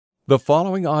The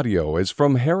following audio is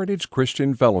from Heritage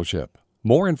Christian Fellowship.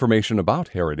 More information about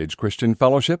Heritage Christian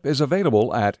Fellowship is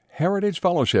available at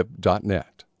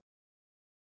heritagefellowship.net.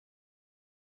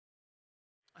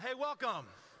 Hey, welcome.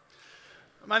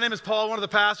 My name is Paul, one of the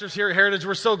pastors here at Heritage.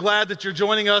 We're so glad that you're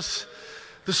joining us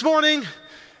this morning.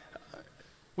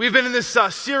 We've been in this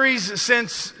series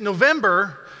since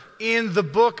November in the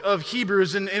book of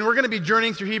Hebrews, and we're going to be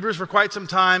journeying through Hebrews for quite some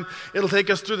time. It'll take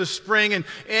us through the spring, and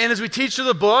as we teach through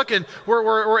the book, and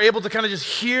we're able to kind of just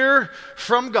hear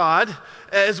from God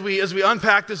as we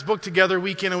unpack this book together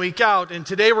week in and week out. And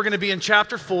today we're going to be in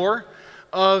chapter 4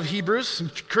 of Hebrews. I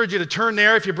encourage you to turn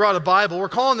there if you brought a Bible. We're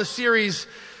calling the series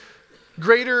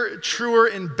Greater, Truer,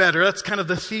 and Better. That's kind of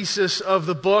the thesis of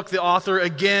the book. The author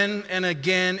again and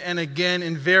again and again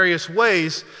in various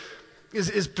ways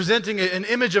is presenting an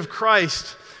image of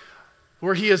Christ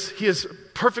where he is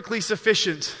perfectly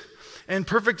sufficient and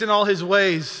perfect in all his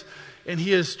ways, and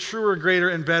he is truer, greater,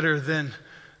 and better than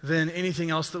anything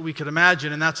else that we could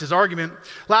imagine, and that's his argument.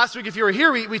 Last week, if you were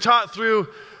here, we taught through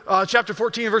chapter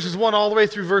 14, verses 1 all the way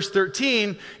through verse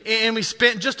 13, and we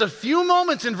spent just a few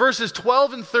moments in verses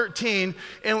 12 and 13,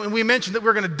 and we mentioned that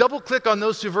we're going to double-click on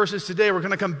those two verses today. We're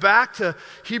going to come back to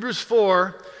Hebrews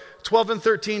 4, 12 and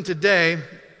 13 today.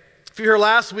 If you were here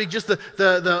last week, just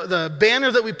the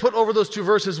banner that we put over those two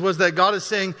verses was that God is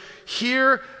saying,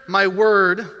 hear my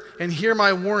word and hear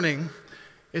my warning.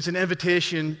 It's an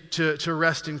invitation to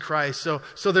rest in Christ.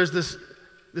 So there's this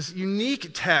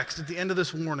unique text at the end of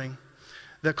this warning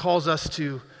that calls us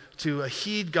to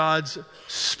heed God's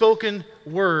spoken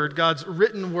word, God's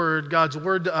written word, God's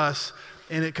word to us,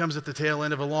 and it comes at the tail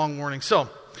end of a long warning. So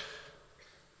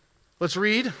let's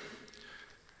read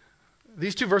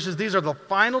these two verses. These are the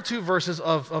final two verses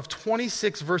of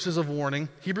 26 verses of warning.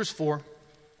 Hebrews 4,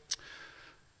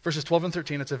 verses 12 and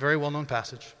 13. It's a very well-known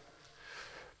passage.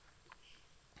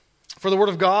 For the word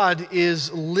of God is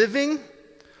living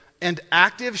and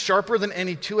active, sharper than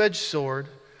any two-edged sword,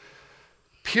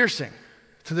 piercing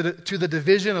to the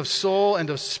division of soul and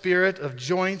of spirit, of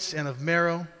joints and of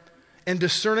marrow, and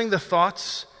discerning the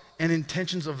thoughts and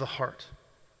intentions of the heart.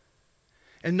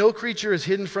 And no creature is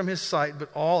hidden from his sight,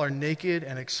 but all are naked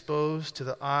and exposed to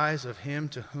the eyes of him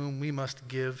to whom we must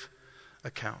give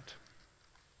account.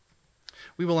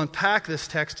 We will unpack this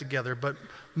text together, but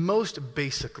most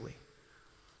basically,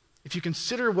 if you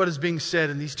consider what is being said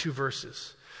in these two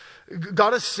verses,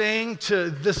 God is saying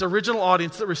to this original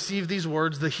audience that received these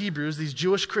words, the Hebrews, these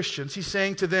Jewish Christians, he's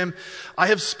saying to them, I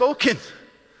have spoken.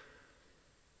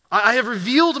 I have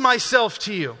revealed myself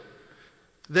to you,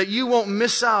 that you won't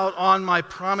miss out on my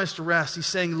promised rest. He's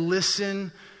saying,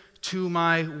 listen to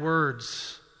my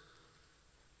words.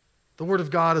 The word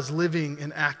of God is living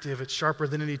and active. It's sharper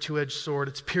than any two-edged sword.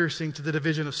 It's piercing to the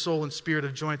division of soul and spirit,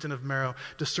 of joint and of marrow,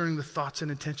 discerning the thoughts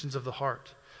and intentions of the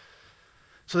heart.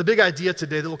 So the big idea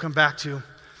today that we'll come back to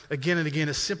again and again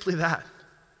is simply that.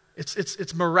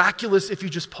 It's miraculous if you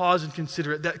just pause and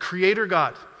consider it. That Creator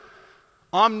God,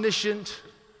 omniscient,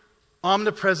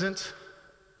 omnipresent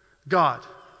God,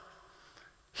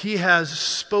 He has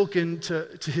spoken to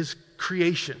His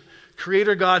creation.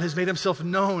 Creator God has made Himself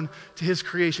known to His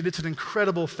creation. It's an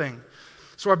incredible thing.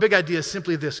 So our big idea is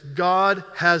simply this: God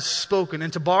has spoken.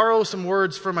 And to borrow some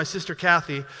words from my sister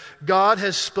Kathy, God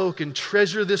has spoken.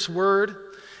 Treasure this word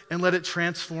and let it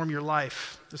transform your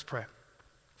life. Let's pray.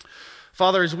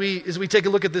 Father, as we take a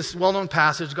look at this well-known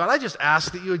passage, God, I just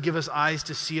ask that you would give us eyes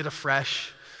to see it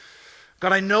afresh.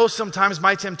 God, I know sometimes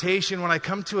my temptation when I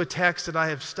come to a text that I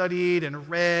have studied and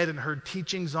read and heard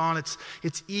teachings on, it's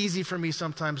easy for me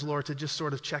sometimes, Lord, to just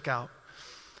sort of check out.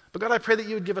 But God, I pray that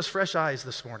you would give us fresh eyes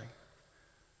this morning,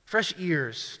 fresh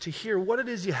ears to hear what it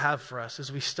is you have for us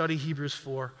as we study Hebrews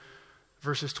 4,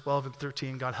 verses 12 and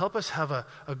 13. God, help us have a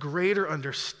greater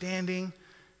understanding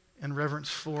and reverence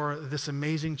for this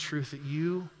amazing truth that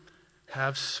you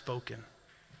have spoken.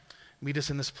 Meet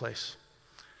us in this place.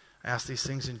 I ask these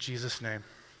things in Jesus' name.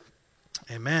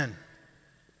 Amen.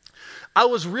 I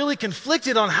was really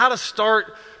conflicted on how to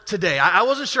start today. I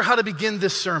wasn't sure how to begin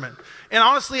this sermon. And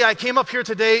honestly, I came up here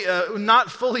today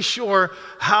not fully sure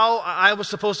how I was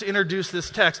supposed to introduce this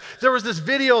text. There was this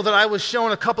video that I was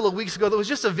shown a couple of weeks ago that was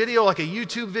just a video, like a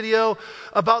YouTube video,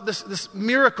 about this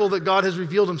miracle that God has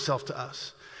revealed Himself to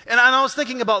us. And I was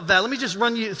thinking about that. Let me just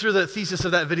run you through the thesis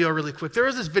of that video really quick. There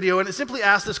is this video, and it simply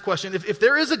asks this question: if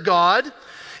there is a God,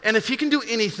 and if He can do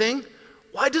anything,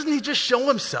 why doesn't He just show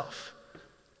Himself?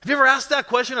 Have you ever asked that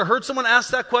question or heard someone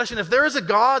ask that question? If there is a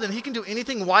God and He can do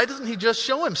anything, why doesn't He just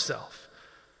show Himself?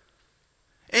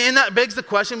 And that begs the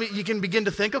question, you can begin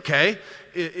to think, okay,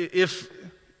 if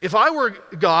I were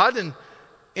God and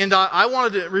And I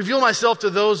wanted to reveal myself to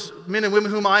those men and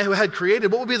women who had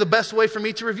created. What would be the best way for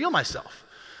me to reveal myself?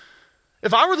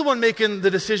 If I were the one making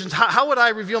the decisions, how would I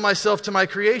reveal myself to my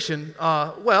creation?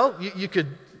 Well, you could,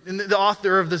 and the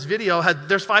author of this video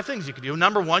there's 5 things you could do.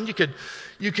 Number 1,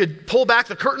 you could pull back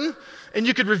the curtain and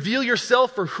you could reveal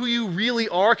yourself for who you really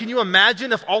are. Can you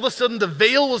imagine if all of a sudden the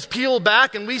veil was peeled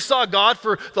back and we saw God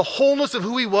for the wholeness of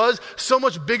who he was, so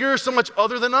much bigger, so much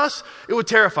other than us? It would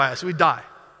terrify us. We'd die.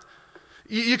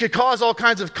 You could cause all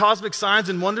kinds of cosmic signs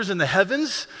and wonders in the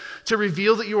heavens to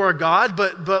reveal that you are God,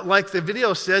 but like the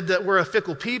video said, that we're a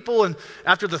fickle people, and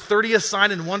after the 30th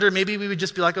sign and wonder, maybe we would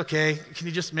just be like, okay, can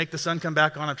you just make the sun come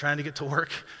back on? I'm trying to get to work.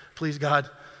 Please, God.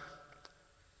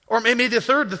 Or maybe the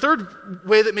third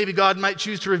way that maybe God might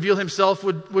choose to reveal himself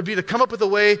would be to come up with a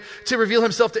way to reveal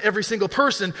himself to every single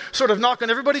person, sort of knock on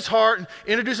everybody's heart and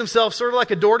introduce himself sort of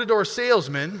like a door-to-door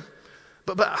salesman.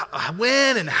 But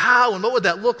when and how and what would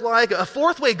that look like? A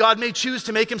fourth way God may choose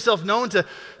to make himself known to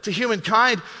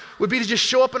humankind would be to just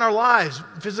show up in our lives,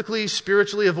 physically,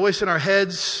 spiritually, a voice in our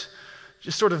heads,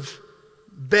 just sort of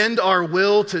bend our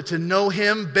will to know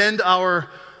him, bend our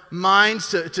minds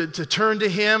to turn to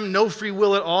him, no free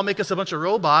will at all, make us a bunch of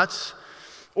robots.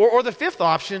 Or the fifth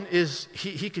option is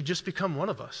he could just become one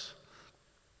of us.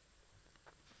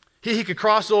 He could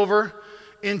cross over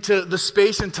into the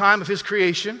space and time of his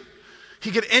creation. He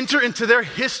could enter into their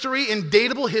history,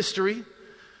 indatable history.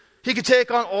 He could take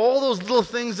on all those little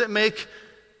things that make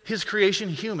his creation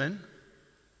human.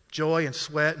 Joy and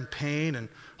sweat and pain and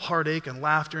heartache and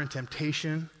laughter and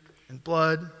temptation and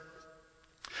blood.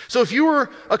 So if you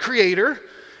were a creator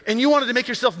and you wanted to make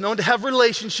yourself known, to have a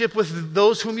relationship with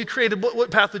those whom you created, what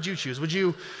path would you choose? Would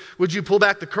you pull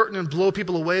back the curtain and blow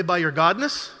people away by your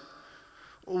godness?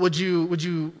 Would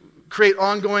you create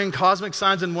ongoing cosmic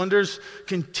signs and wonders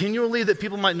continually that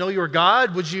people might know you're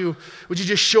God? Would you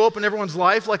just show up in everyone's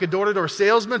life like a door-to-door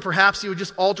salesman? Perhaps you would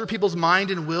just alter people's mind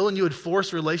and will and you would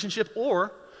force a relationship,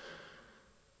 or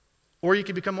you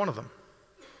could become one of them.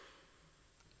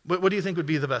 What do you think would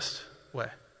be the best way?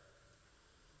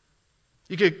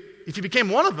 If you became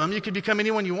one of them, you could become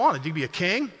anyone you wanted. You could be a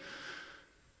king.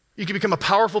 You could become a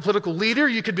powerful political leader.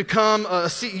 You could become a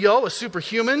CEO, a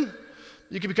superhuman.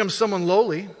 You could become someone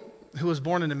lowly who was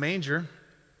born in a manger.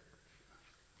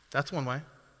 That's one way.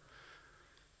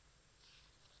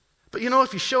 But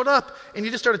if you showed up and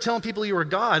you just started telling people you were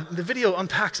God, the video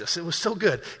unpacks this. It was so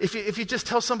good. If you just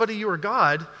tell somebody you were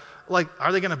God, like,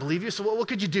 are they going to believe you? So what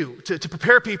could you do to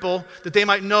prepare people that they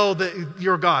might know that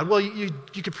you're God? Well, you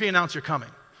could pre-announce your coming.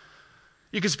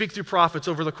 You could speak through prophets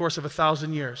over the course of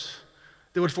 1,000 years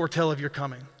that would foretell of your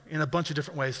coming in a bunch of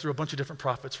different ways through a bunch of different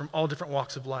prophets from all different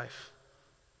walks of life.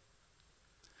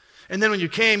 And then when you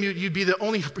came, you'd be the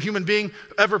only human being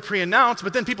ever pre-announced,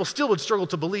 but then people still would struggle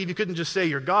to believe. You couldn't just say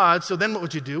you're God. So then what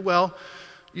would you do? Well,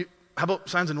 how about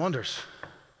signs and wonders?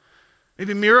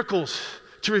 Maybe miracles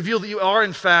to reveal that you are,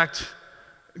 in fact,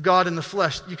 God in the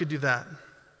flesh. You could do that.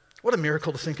 What a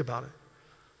miracle to think about it.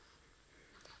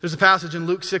 There's a passage in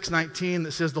Luke 6:19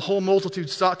 that says, the whole multitude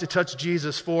sought to touch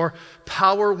Jesus, for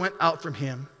power went out from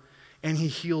him, and he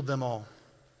healed them all.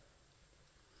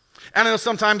 And I know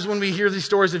sometimes when we hear these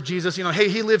stories of Jesus, hey,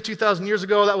 he lived 2,000 years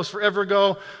ago, that was forever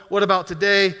ago, what about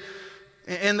today?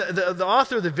 And the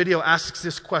author of the video asks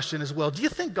this question as well. Do you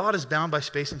think God is bound by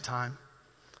space and time?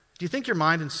 Do you think your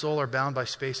mind and soul are bound by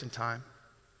space and time?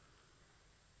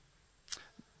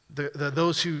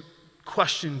 Those who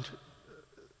questioned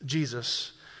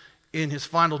Jesus in his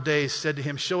final days said to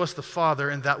him, show us the Father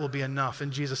and that will be enough.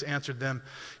 And Jesus answered them,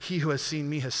 he who has seen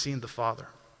me has seen the Father.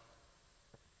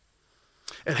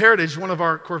 At Heritage, one of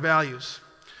our core values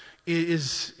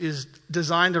is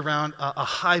designed around a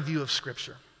high view of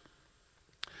Scripture.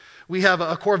 We have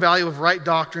a core value of right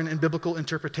doctrine and biblical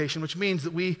interpretation, which means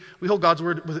that we hold God's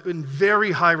word in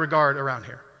very high regard around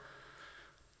here.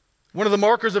 One of the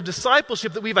markers of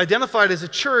discipleship that we've identified as a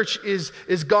church is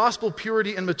gospel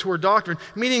purity and mature doctrine,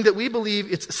 meaning that we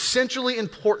believe it's essentially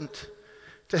important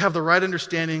to have the right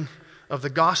understanding of the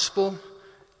gospel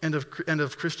and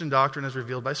of Christian doctrine as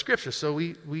revealed by Scripture. So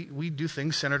we do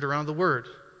things centered around the Word.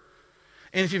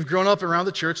 And if you've grown up around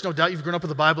the church, no doubt you've grown up with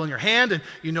the Bible in your hand and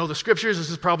you know the Scriptures. This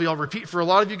is probably all repeat for a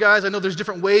lot of you guys. I know there's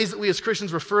different ways that we as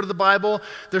Christians refer to the Bible.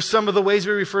 There's some of the ways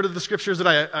we refer to the Scriptures that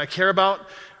I care about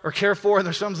or care for, and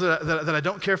there's some that I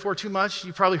don't care for too much.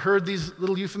 You've probably heard these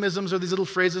little euphemisms or these little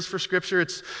phrases for Scripture.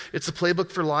 It's a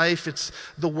playbook for life. It's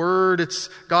the Word. It's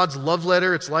God's love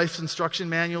letter. It's life's instruction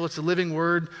manual. It's a living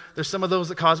Word. There's some of those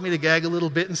that cause me to gag a little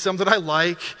bit and some that I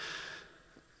like.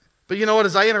 But you know what?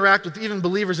 As I interact with even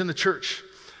believers in the church,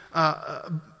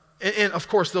 And of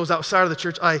course, those outside of the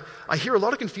church, I hear a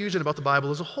lot of confusion about the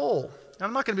Bible as a whole. And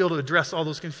I'm not going to be able to address all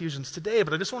those confusions today,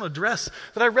 but I just want to address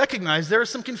that I recognize there is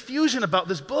some confusion about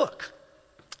this book,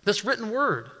 this written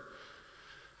word.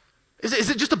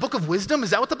 Is it just a book of wisdom? Is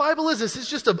that what the Bible is? Is this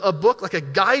just a book, like a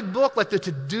guidebook, like the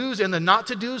to-dos and the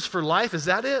not-to-dos for life? Is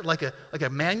that it? Like a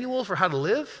manual for how to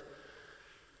live?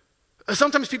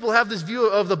 Sometimes people have this view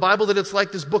of the Bible that it's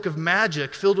like this book of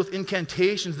magic filled with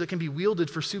incantations that can be wielded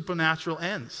for supernatural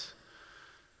ends,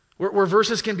 where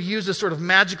verses can be used as sort of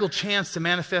magical chants to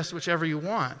manifest whichever you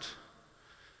want.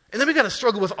 And then we got to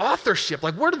struggle with authorship.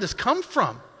 Like, where did this come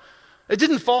from? It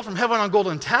didn't fall from heaven on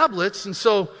golden tablets, and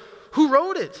so who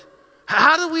wrote it?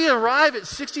 How do we arrive at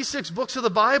 66 books of the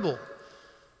Bible?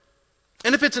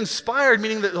 And if it's inspired,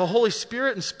 meaning that the Holy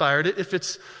Spirit inspired it, if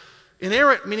it's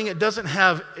inerrant, meaning it doesn't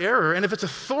have error, and if it's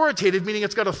authoritative, meaning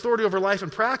it's got authority over life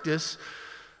and practice,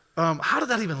 how did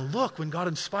that even look when God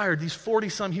inspired these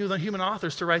 40-some human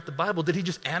authors to write the Bible? Did he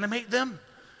just animate them,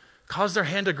 cause their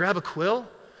hand to grab a quill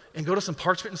and go to some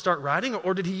parchment and start writing?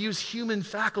 Or did he use human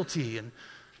faculty and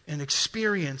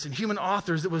experience and human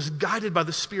authors that was guided by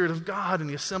the Spirit of God, and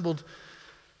he assembled?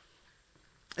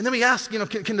 And then we ask,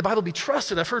 can the Bible be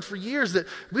trusted? I've heard for years that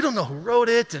we don't know who wrote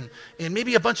it, and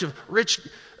maybe a bunch of rich,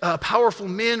 powerful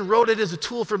men wrote it as a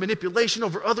tool for manipulation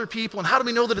over other people. And how do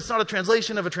we know that it's not a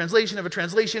translation of a translation of a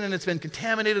translation, and it's been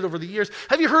contaminated over the years?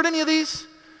 Have you heard any of these?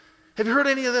 Have you heard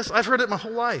any of this? I've heard it my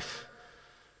whole life.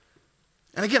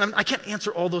 And again, I can't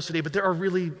answer all those today, but there are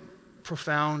really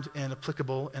profound and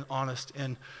applicable and honest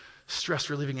and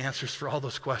stress-relieving answers for all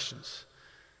those questions.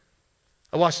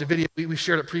 I watched a video, we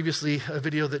shared it previously, a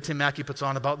video that Tim Mackey puts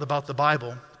on about the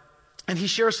Bible. And he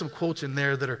shares some quotes in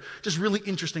there that are just really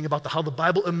interesting about how the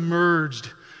Bible emerged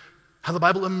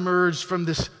from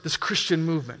this Christian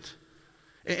movement.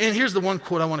 And here's the one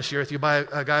quote I want to share with you by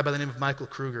a guy by the name of Michael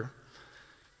Kruger.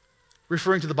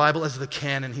 Referring to the Bible as the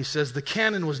canon, he says, "The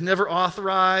canon was never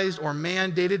authorized or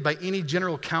mandated by any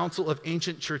general council of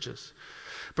ancient churches,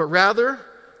 but rather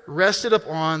rested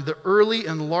upon the early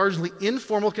and largely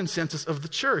informal consensus of the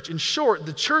church. In short,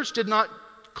 the church did not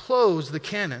close the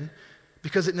canon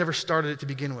because it never started it to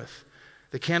begin with.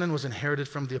 The canon was inherited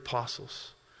from the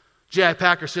apostles." J.I.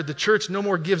 Packer said, "The church no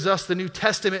more gives us the New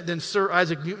Testament than Sir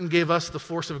Isaac Newton gave us the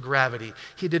force of gravity.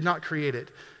 He did not create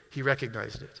it, he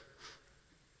recognized it."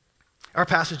 Our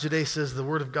passage today says the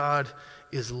Word of God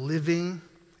is living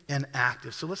and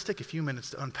active. So let's take a few minutes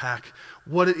to unpack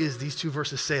what it is these two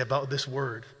verses say about this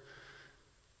Word.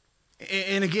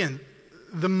 And again,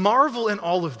 the marvel in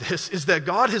all of this is that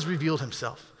God has revealed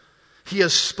himself. He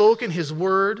has spoken his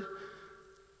Word.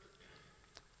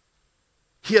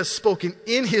 He has spoken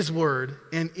in his Word,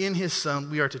 and in his Son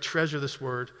we are to treasure this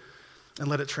Word and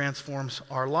let it transform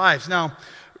our lives. Now,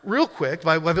 real quick,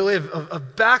 by way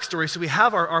of backstory, so we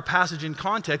have our passage in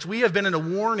context, we have been in a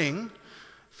warning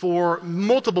for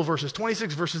multiple verses,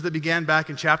 26 verses that began back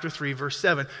in chapter 3, verse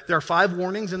 7. There are 5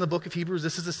 warnings in the book of Hebrews.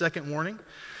 This is the second warning.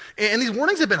 And these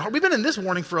warnings have been hard. We've been in this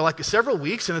warning for like several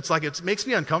weeks, and it makes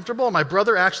me uncomfortable. My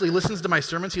brother actually listens to my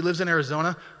sermons. He lives in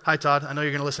Arizona. Hi, Todd. I know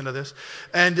you're going to listen to this.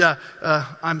 And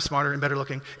I'm smarter and better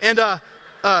looking. And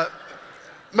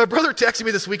my brother texted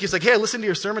me this week. He's like, "Hey, I listened to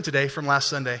your sermon today from last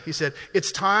Sunday." He said,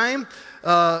 "It's time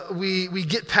we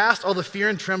get past all the fear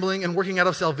and trembling and working out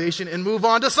of salvation and move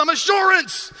on to some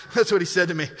assurance." That's what he said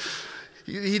to me.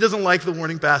 He doesn't like the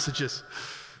warning passages.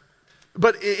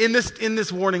 But in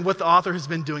this warning, what the author has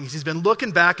been doing is he's been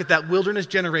looking back at that wilderness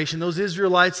generation, those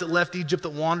Israelites that left Egypt,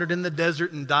 that wandered in the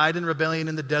desert and died in rebellion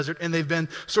in the desert, and they've been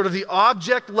sort of the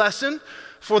object lesson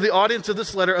for the audience of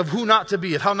this letter of who not to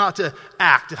be, of how not to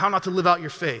act, of how not to live out your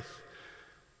faith.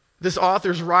 This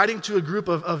author is writing to a group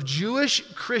of Jewish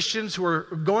Christians who are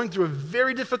going through a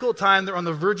very difficult time. They're on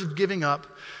the verge of giving up.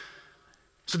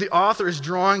 So the author is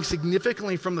drawing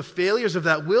significantly from the failures of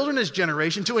that wilderness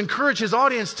generation to encourage his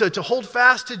audience to hold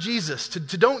fast to Jesus,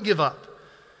 to don't give up.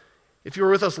 If you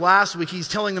were with us last week, he's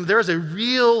telling them there is a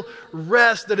real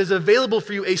rest that is available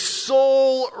for you, a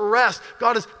soul rest.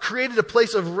 God has created a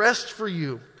place of rest for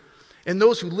you. And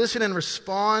those who listen and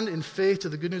respond in faith to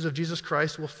the good news of Jesus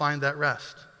Christ will find that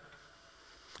rest.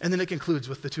 And then it concludes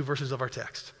with the 2 verses of our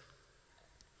text.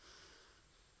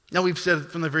 Now, we've said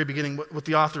from the very beginning what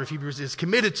the author of Hebrews is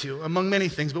committed to, among many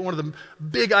things, but one of the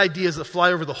big ideas that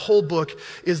fly over the whole book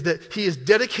is that he is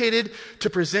dedicated to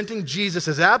presenting Jesus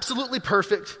as absolutely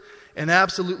perfect and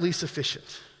absolutely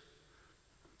sufficient.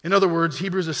 In other words,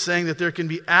 Hebrews is saying that there can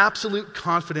be absolute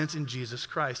confidence in Jesus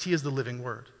Christ. He is the living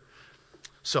Word.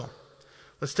 So,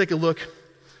 let's take a look.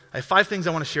 I have 5 things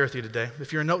I want to share with you today.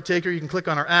 If you're a note taker, you can click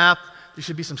on our app. There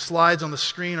should be some slides on the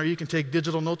screen, or you can take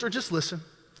digital notes, or just listen.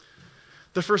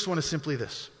 The first one is simply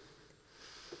this.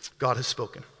 God has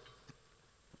spoken.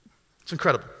 It's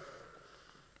incredible.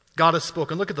 God has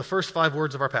spoken. Look at the first 5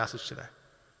 words of our passage today.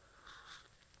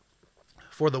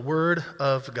 For the word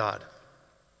of God.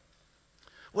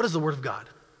 What is the word of God?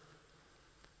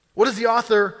 What is the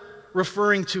author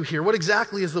referring to here? What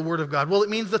exactly is the word of God? Well, it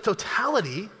means the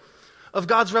totality of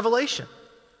God's revelation.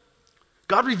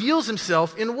 God reveals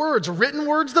himself in words, written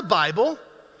words, the Bible,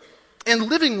 and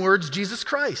living words, Jesus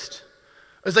Christ.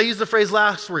 As I used the phrase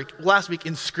last week,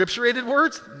 inscripturated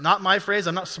words, not my phrase,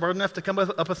 I'm not smart enough to come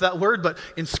up with that word, but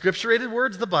inscripturated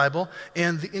words, the Bible,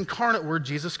 and the incarnate word,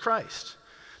 Jesus Christ.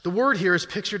 The word here is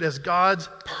pictured as God's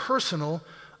personal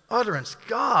utterance.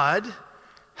 God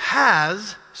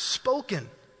has spoken.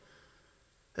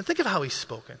 And think of how he's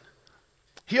spoken.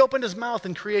 He opened his mouth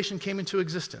and creation came into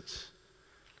existence.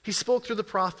 He spoke through the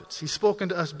prophets. He's spoken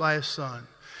to us by his Son.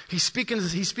 He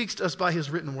speaks to us by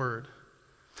his written word.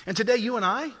 And today, you and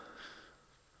I,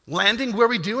 landing where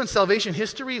we do in salvation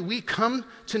history, we come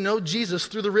to know Jesus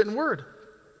through the written word.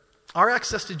 Our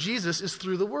access to Jesus is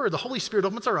through the word. The Holy Spirit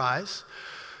opens our eyes,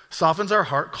 softens our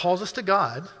heart, calls us to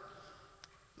God.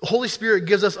 The Holy Spirit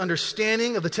gives us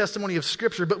understanding of the testimony of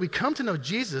Scripture, but we come to know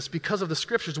Jesus because of the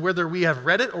Scriptures, whether we have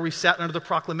read it or we sat under the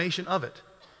proclamation of it.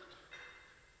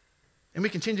 And we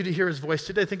continue to hear his voice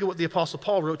today. Think of what the Apostle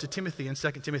Paul wrote to Timothy in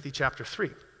 2 Timothy chapter 3.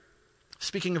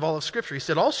 Speaking of all of Scripture, he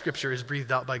said, all Scripture is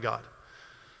breathed out by God.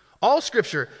 All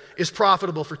Scripture is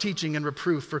profitable for teaching and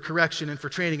reproof, for correction and for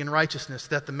training in righteousness,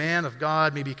 that the man of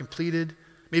God may be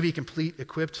complete,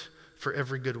 equipped for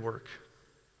every good work.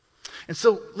 And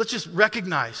so let's just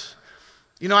recognize,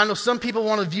 I know some people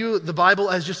want to view the Bible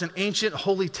as just an ancient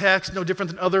holy text, no different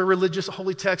than other religious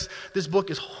holy texts. This book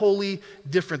is wholly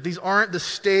different. These aren't the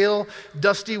stale,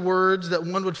 dusty words that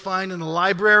one would find in a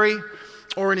library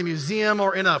or in a museum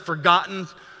or in a forgotten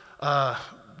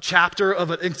chapter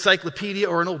of an encyclopedia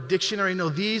or an old dictionary. No,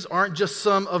 these aren't just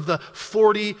some of the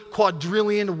 40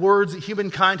 quadrillion words that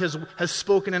humankind has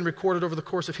spoken and recorded over the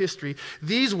course of history.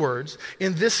 These words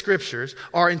in this scriptures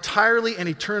are entirely and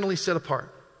eternally set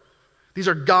apart. These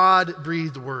are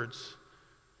God-breathed words.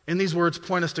 And these words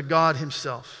point us to God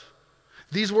himself.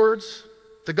 These words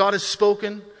that God has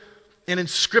spoken and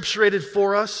inscripturated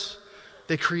for us,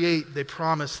 they create, they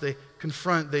promise, they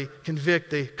confront, they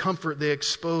convict, they comfort, they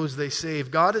expose, they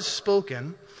save. God has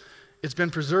spoken. It's been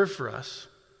preserved for us.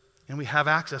 And we have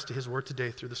access to his word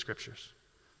today through the scriptures.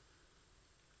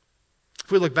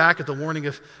 If we look back at the warning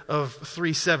of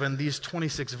 3:7, these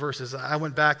 26 verses, I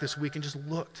went back this week and just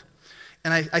looked.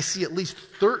 And I see at least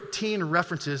 13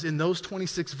 references in those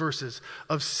 26 verses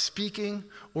of speaking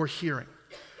or hearing.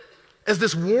 As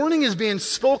this warning is being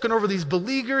spoken over these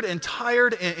beleaguered and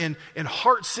tired and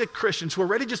heart-sick Christians who are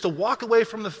ready just to walk away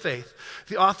from the faith,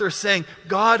 the author is saying,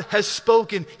 God has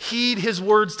spoken. Heed his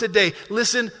words today.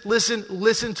 Listen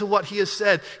to what he has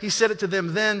said. He said it to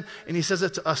them then, and he says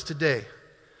it to us today.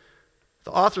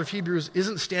 The author of Hebrews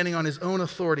isn't standing on his own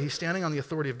authority. He's standing on the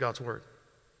authority of God's word.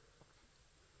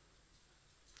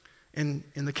 In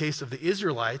the case of the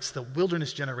Israelites, the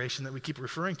wilderness generation that we keep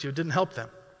referring to, didn't help them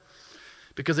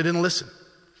because they didn't listen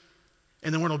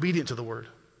and they weren't obedient to the word.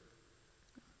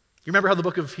 You remember how the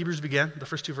book of Hebrews began, the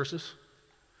first 2 verses?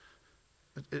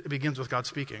 It begins with God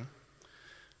speaking.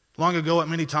 Long ago, at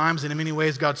many times and in many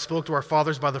ways, God spoke to our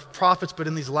fathers by the prophets, but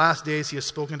in these last days, he has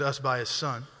spoken to us by his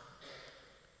Son.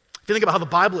 If you think about how the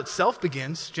Bible itself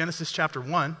begins, Genesis chapter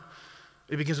 1,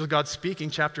 it begins with God speaking.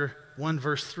 Chapter 1,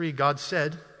 verse 3, God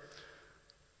said,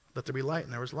 let there be light,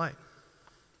 and there was light.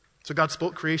 So God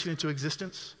spoke creation into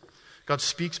existence. God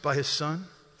speaks by his Son,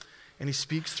 and he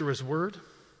speaks through his word.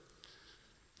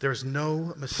 There is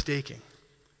no mistaking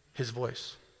his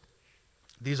voice.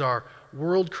 These are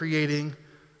world-creating,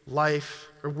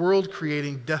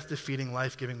 death-defeating,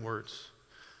 life-giving words.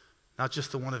 Not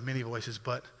just the one of many voices,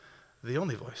 but the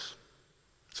only voice.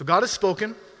 So God has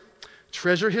spoken.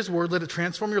 Treasure his word. Let it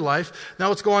transform your life. Now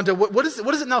let's go on to what does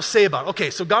it now say about it? Okay,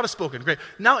 so God has spoken. Great.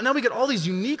 Now we get all these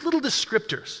unique little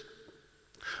descriptors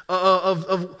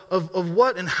of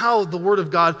what and how the word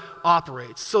of God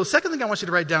operates. So the second thing I want you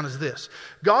to write down is this.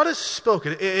 God has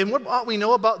spoken. And what ought we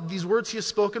know about these words he has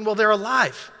spoken? Well, they're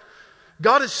alive.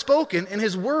 God has spoken and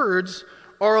his words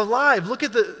are alive. Look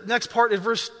at the next part in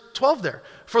verse 12 there.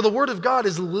 For the word of God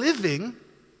is living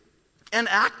and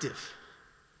active.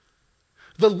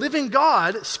 The living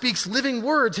God speaks living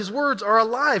words. His words are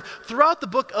alive. Throughout the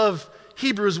book of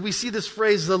Hebrews, we see this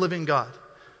phrase, the living God.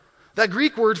 That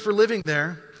Greek word for living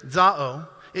there, zao,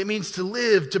 it means to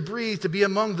live, to breathe, to be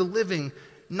among the living,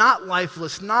 not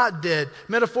lifeless, not dead.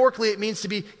 Metaphorically, it means to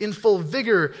be in full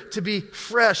vigor, to be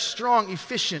fresh, strong,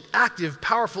 efficient, active,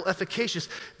 powerful, efficacious.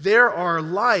 There are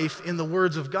life in the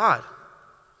words of God.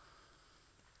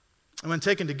 And when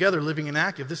taken together, living and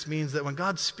active, this means that when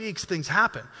God speaks, things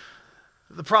happen.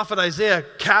 The prophet Isaiah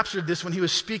captured this when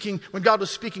God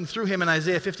was speaking through him in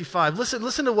Isaiah 55.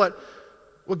 Listen to what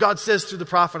God says through the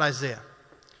prophet Isaiah.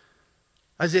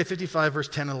 Isaiah 55, verse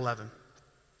 10 and 11.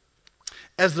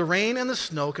 As the rain and the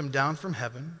snow come down from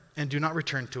heaven and do not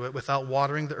return to it without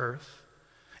watering the earth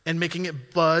and making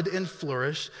it bud and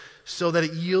flourish so that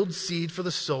it yields seed for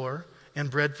the sower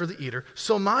and bread for the eater,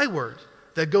 so my word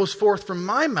that goes forth from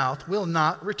my mouth will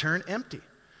not return empty,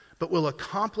 but will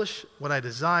accomplish what I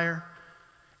desire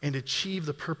and achieve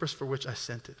the purpose for which I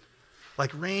sent it.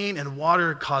 Like rain and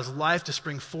water cause life to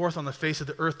spring forth on the face of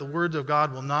the earth, the word of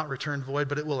God will not return void,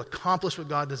 but it will accomplish what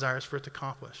God desires for it to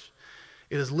accomplish.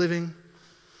 It is living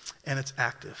and it's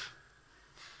active.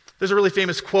 There's a really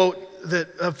famous quote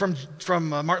that from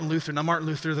Martin Luther. Now, Martin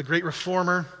Luther, the great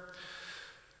reformer,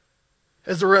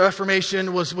 as the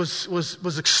Reformation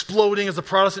was exploding, as the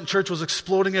Protestant church was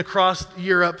exploding across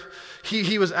Europe,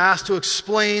 he was asked to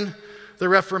explain the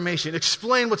Reformation,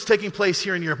 explain what's taking place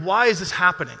here in Europe. Why is this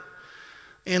happening?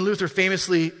 And Luther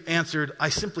famously answered, I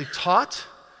simply taught,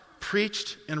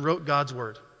 preached, and wrote God's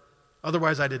word.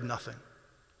 Otherwise, I did nothing.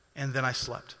 And then I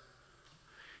slept.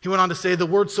 He went on to say, the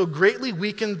word so greatly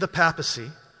weakened the papacy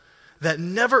that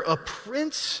never a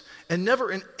prince and never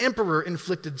an emperor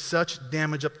inflicted such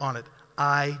damage upon it.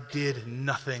 I did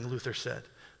nothing, Luther said.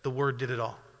 The word did it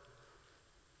all.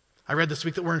 I read this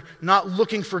week that we're not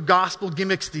looking for gospel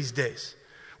gimmicks these days.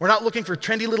 We're not looking for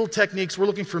trendy little techniques. We're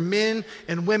looking for men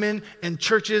and women and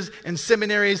churches and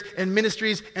seminaries and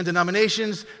ministries and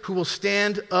denominations who will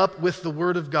stand up with the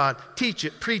word of God. Teach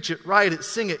it, preach it, write it,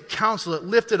 sing it, counsel it,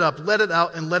 lift it up, let it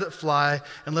out, and let it fly,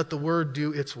 and let the word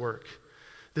do its work.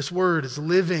 This word is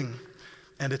living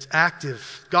and it's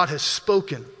active. God has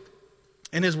spoken,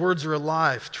 and his words are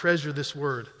alive. Treasure this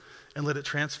word and let it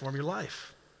transform your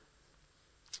life.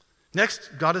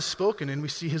 Next, God has spoken, and we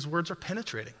see his words are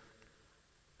penetrating.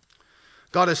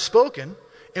 God has spoken,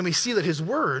 and we see that his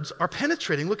words are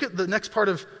penetrating. Look at the next part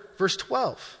of verse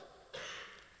 12.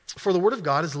 For the word of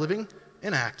God is living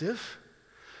and active,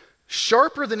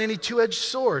 sharper than any two-edged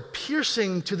sword,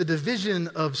 piercing to the division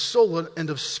of soul and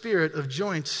of spirit, of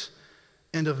joints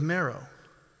and of marrow.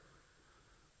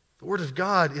 The word of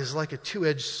God is like a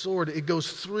two-edged sword. It goes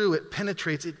through, it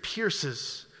penetrates, it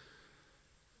pierces.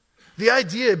 The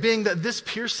idea being that this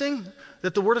piercing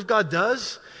that the word of God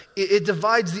does, it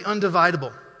divides the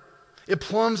undividable. It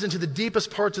plumbs into the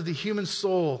deepest parts of the human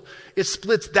soul. It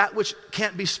splits that which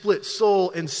can't be split,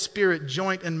 soul and spirit,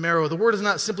 joint and marrow. The word is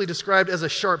not simply described as a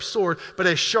sharp sword, but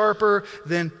as sharper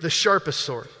than the sharpest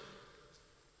sword.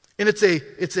 And it's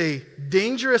a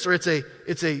dangerous, or it's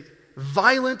a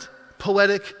violent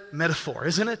poetic metaphor,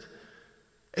 isn't it?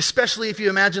 Especially if you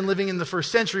imagine living in the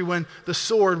first century when the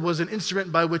sword was an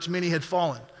instrument by which many had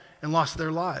fallen and lost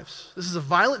their lives. This is a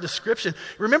violent description.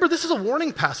 Remember, this is a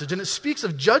warning passage, and it speaks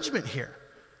of judgment here.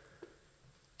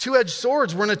 Two-edged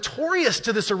swords were notorious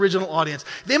to this original audience.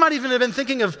 They might even have been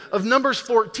thinking of Numbers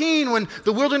 14 when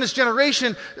the wilderness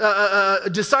generation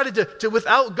decided to,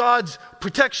 without God's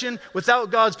protection,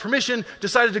 without God's permission,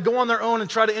 decided to go on their own and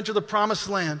try to enter the promised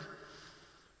land.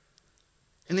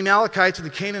 And the Amalekites and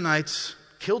the Canaanites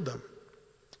killed them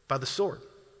by the sword.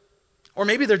 Or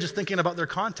maybe they're just thinking about their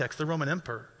context, the Roman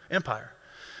Empire,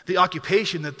 the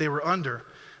occupation that they were under.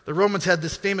 The Romans had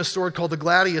this famous sword called the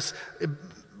gladius,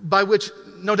 by which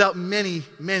no doubt many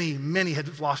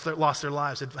had lost their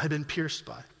lives, had been pierced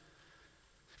by.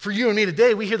 For you and me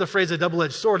today, we hear the phrase a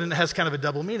double-edged sword, and it has kind of a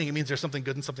double meaning. It means there's something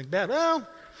good and something bad. Well,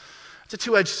 it's a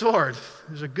two-edged sword.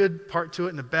 There's a good part to it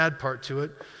and a bad part to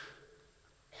it.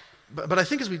 But I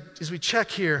think as we check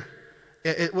here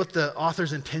at what the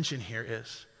author's intention here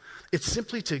is, it's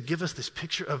simply to give us this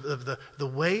picture of the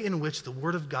way in which the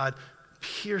Word of God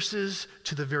pierces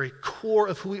to the very core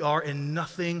of who we are, and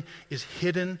nothing is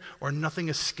hidden or nothing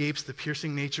escapes the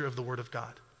piercing nature of the Word of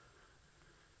God.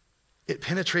 It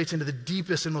penetrates into the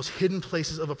deepest and most hidden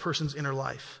places of a person's inner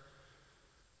life.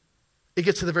 It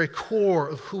gets to the very core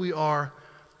of who we are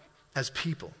as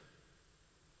people.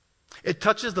 It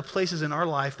touches the places in our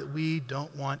life that we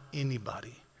don't want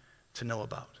anybody to know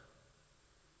about.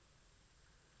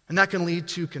 And that can lead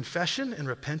to confession and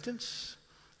repentance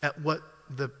at what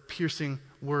the piercing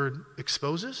word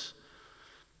exposes.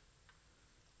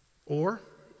 Or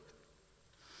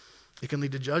it can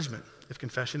lead to judgment if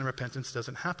confession and repentance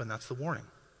doesn't happen. That's the warning.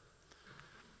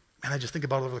 And I just think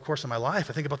about it over the course of my life.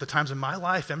 I think about the times in my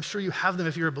life, I'm sure you have them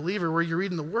if you're a believer, where you're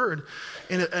reading the word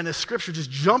and a scripture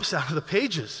just jumps out of the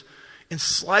pages and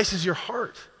slices your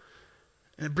heart.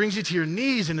 And it brings you to your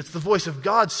knees, and it's the voice of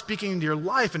God speaking into your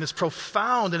life, and it's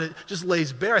profound, and it just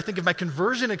lays bare. I think of my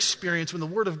conversion experience when the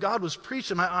Word of God was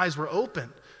preached and my eyes were opened.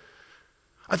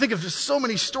 I think of just so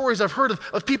many stories I've heard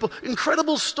of people,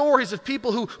 incredible stories of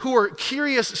people who are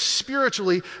curious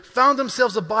spiritually, found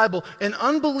themselves a Bible, and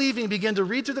unbelieving began to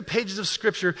read through the pages of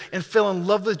Scripture and fell in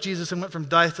love with Jesus and went from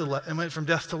death to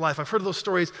life. I've heard of those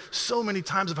stories so many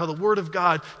times of how the Word of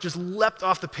God just leapt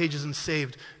off the pages and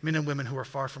saved men and women who are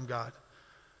far from God.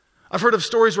 I've heard of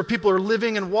stories where people are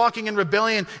living and walking in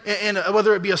rebellion, and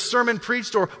whether it be a sermon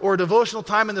preached or a devotional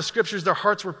time in the Scriptures, their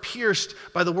hearts were pierced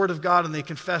by the Word of God and they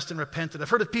confessed and repented. I've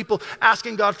heard of people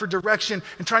asking God for direction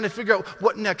and trying to figure out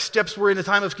what next steps were in a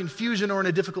time of confusion or in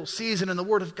a difficult season, and the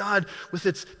Word of God, with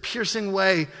its piercing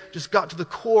way, just got to the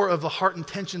core of the heart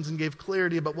intentions and gave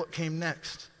clarity about what came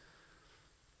next.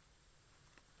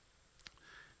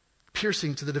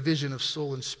 Piercing to the division of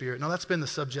soul and spirit. Now, that's been the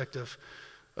subject of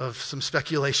some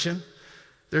speculation.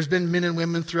 There's been men and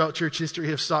women throughout church history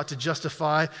who have sought to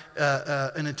justify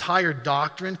an entire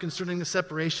doctrine concerning the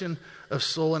separation of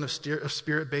soul and of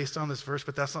spirit based on this verse,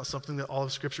 but that's not something that all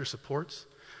of Scripture supports.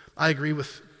 I agree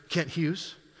with Kent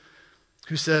Hughes,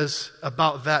 who says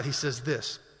about that, he says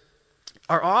this: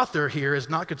 our author here is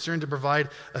not concerned to provide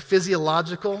a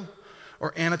physiological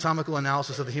or anatomical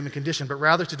analysis of the human condition, but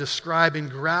rather to describe in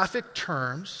graphic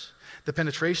terms the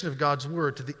penetration of God's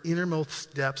Word to the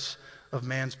innermost depths of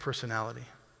man's personality.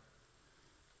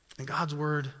 And God's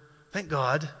Word, thank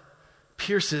God,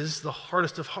 pierces the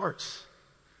hardest of hearts.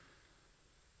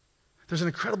 There's an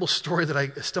incredible story that I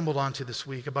stumbled onto this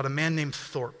week about a man named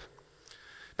Thorpe.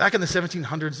 Back in the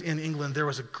 1700s in England, there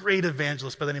was a great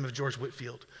evangelist by the name of George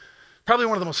Whitefield. Probably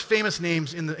one of the most famous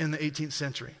names in the 18th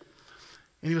century.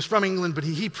 And he was from England, but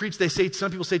he preached,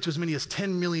 some people say, to as many as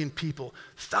 10 million people.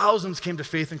 Thousands came to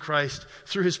faith in Christ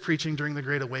through his preaching during the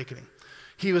Great Awakening.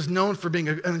 He was known for being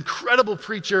an incredible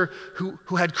preacher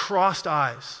who had crossed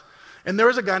eyes. And there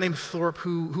was a guy named Thorpe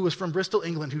who was from Bristol,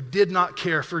 England, who did not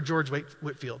care for George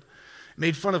Whitefield.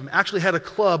 Made fun of him. Actually had a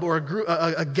club or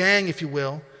a gang, if you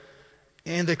will,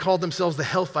 and they called themselves the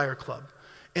Hellfire Club.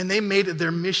 And they made it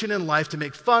their mission in life to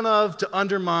make fun of, to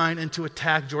undermine, and to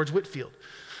attack George Whitefield.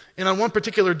 And on one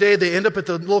particular day, they end up at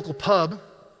the local pub,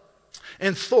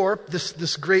 and Thorpe,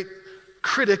 this great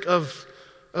critic of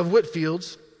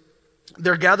Whitefield's,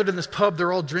 they're gathered in this pub,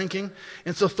 they're all drinking,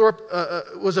 and so Thorpe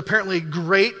was apparently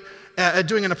great at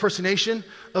doing an impersonation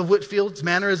of Whitefield's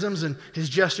mannerisms and his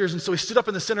gestures, and so he stood up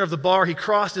in the center of the bar, he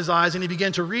crossed his eyes, and he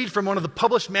began to read from one of the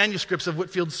published manuscripts of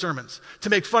Whitefield's sermons to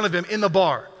make fun of him in the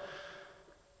bar.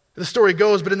 The story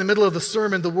goes, but in the middle of the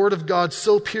sermon, the Word of God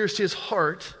so pierced his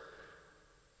heart,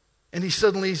 and he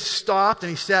suddenly stopped and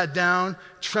he sat down,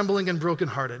 trembling and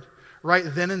brokenhearted. Right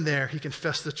then and there, he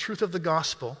confessed the truth of the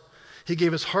gospel. He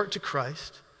gave his heart to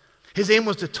Christ. His aim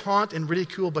was to taunt and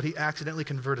ridicule, but he accidentally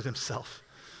converted himself.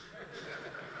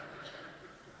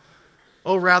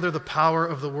 Oh, rather, the power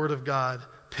of the Word of God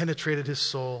penetrated his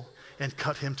soul and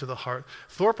cut him to the heart.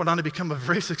 Thorpe went on to become a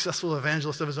very successful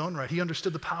evangelist of his own right. He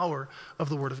understood the power of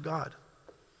the Word of God,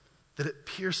 that it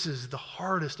pierces the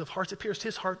hardest of hearts. It pierced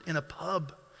his heart in a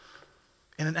pub,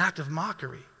 in an act of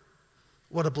mockery.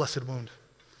 What a blessed wound.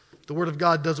 The Word of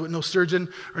God does what no surgeon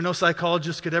or no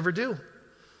psychologist could ever do.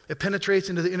 It penetrates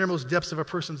into the innermost depths of a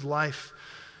person's life.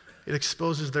 It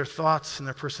exposes their thoughts and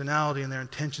their personality and their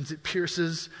intentions. It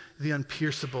pierces the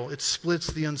unpierceable. It splits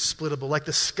the unsplittable. Like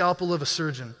the scalpel of a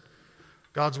surgeon,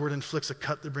 God's Word inflicts a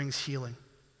cut that brings healing.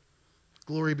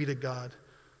 Glory be to God,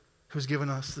 who's given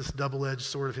us this double-edged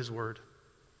sword of His Word.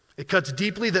 It cuts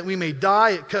deeply that we may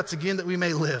die. It cuts again that we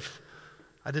may live.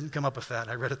 I didn't come up with that.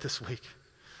 I read it this week.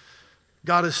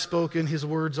 God has spoken. His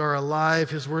words are alive.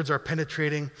 His words are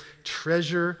penetrating.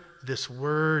 Treasure this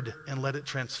Word and let it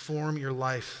transform your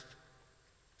life.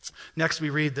 Next,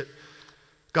 we read that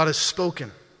God has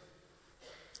spoken,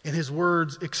 and His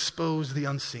words expose the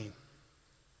unseen.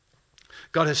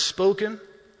 God has spoken,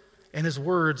 and His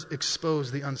words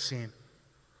expose the unseen.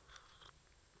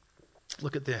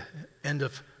 Look at the end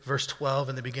of verse 12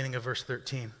 and the beginning of verse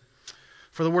 13.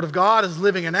 For the Word of God is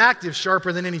living and active,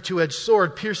 sharper than any two-edged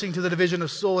sword, piercing to the division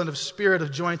of soul and of spirit,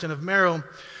 of joint and of marrow,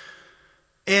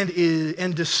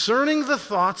 and discerning the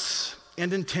thoughts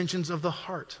and intentions of the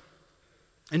heart.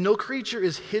 And no creature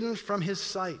is hidden from His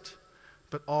sight,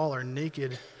 but all are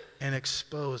naked and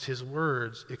exposed. His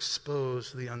words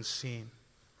expose the unseen.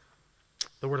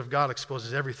 The Word of God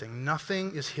exposes everything.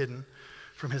 Nothing is hidden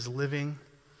from His living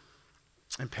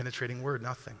and penetrating Word.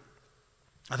 Nothing.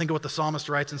 I think of what the psalmist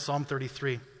writes in Psalm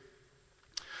 33.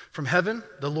 From heaven,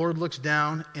 the Lord looks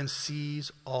down and sees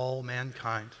all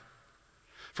mankind.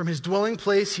 From His dwelling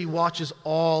place, He watches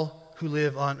all who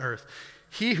live on earth.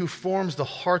 he who forms the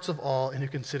hearts of all and who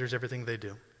considers everything they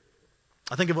do.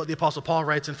 I think of what the Apostle Paul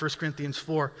writes in 1 Corinthians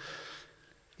 4.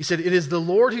 He said, "It is the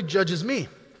Lord who judges me.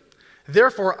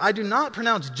 Therefore, I do not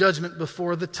pronounce judgment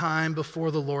before the time before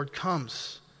the Lord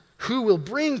comes, who will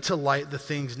bring to light the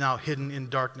things now hidden in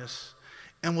darkness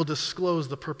and will disclose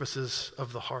the purposes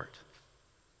of the heart."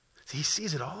 See, he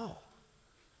sees it all.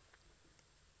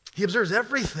 He observes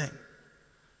everything.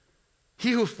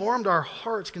 He who formed our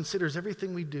hearts considers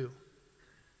everything we do,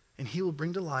 and he will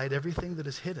bring to light everything that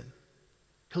is hidden.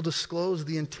 He'll disclose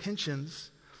the intentions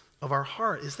of our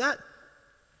heart. Is that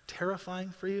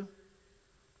terrifying for you?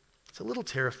 It's a little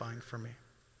terrifying for me.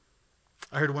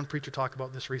 I heard one preacher talk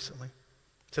about this recently.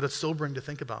 He said it's sobering to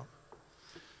think about.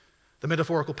 The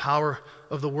metaphorical power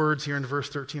of the words here in verse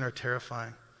 13 are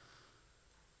terrifying.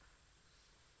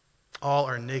 All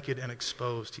are naked and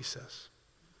exposed, he says.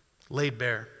 Laid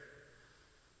bare,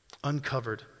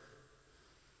 uncovered,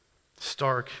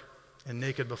 stark and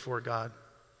naked before God.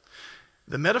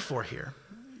 The metaphor here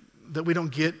that we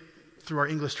don't get through our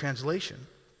English translation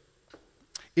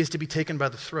is to be taken by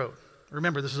the throat.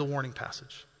 Remember, this is a warning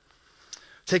passage.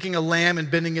 Taking a lamb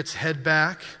and bending its head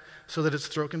back so that its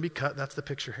throat can be cut, that's the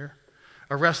picture here.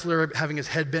 A wrestler having his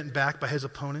head bent back by his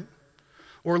opponent,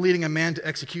 or leading a man to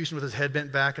execution with his head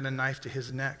bent back and a knife to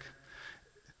his neck.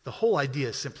 The whole idea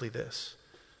is simply this.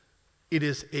 It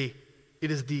is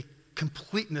the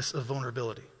completeness of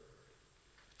vulnerability.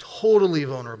 Totally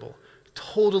vulnerable,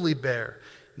 totally bare,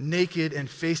 naked and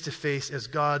face to face as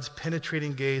God's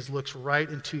penetrating gaze looks right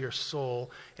into your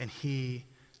soul, and he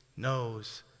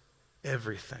knows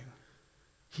everything.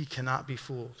 He cannot be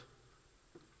fooled.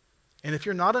 And if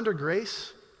you're not under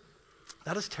grace,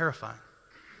 that is terrifying.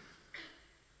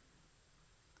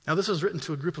 Now, this was written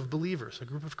to a group of believers, a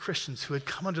group of Christians who had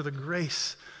come under the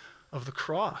grace of the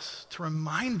cross to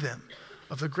remind them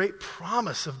of the great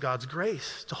promise of God's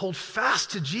grace, to hold fast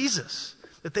to Jesus,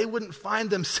 that they wouldn't find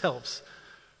themselves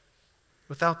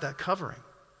without that covering.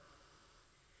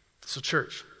 So,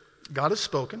 church, God has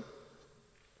spoken.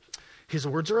 His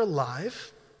words are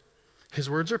alive. His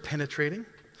words are penetrating.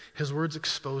 His words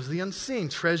expose the unseen.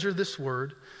 Treasure this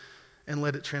word and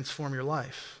let it transform your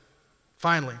life.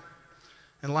 Finally,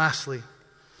 and lastly,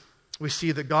 we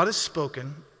see that God has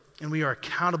spoken and we are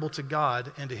accountable to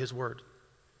God and to his word.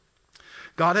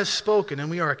 God has spoken and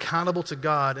we are accountable to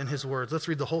God and his words. Let's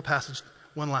read the whole passage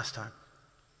one last time.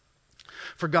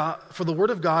 For the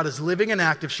word of God is living and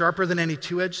active, sharper than any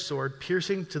two-edged sword,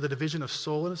 piercing to the division of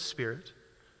soul and of spirit,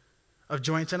 of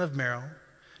joints and of marrow,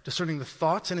 discerning the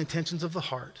thoughts and intentions of the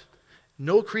heart.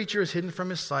 No creature is hidden from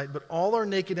his sight, but all are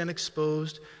naked and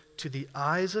exposed to the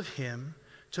eyes of him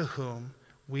to whom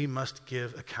we must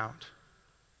give account.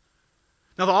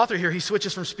 Now the author here, he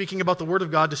switches from speaking about the word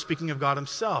of God to speaking of God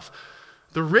himself.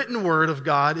 The written word of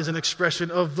God is an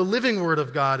expression of the living word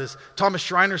of God. As Thomas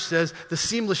Schreiner says, the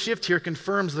seamless shift here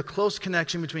confirms the close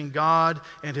connection between God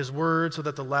and his word so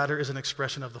that the latter is an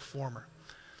expression of the former.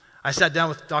 I sat down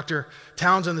with Dr.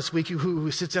 Townsend this week,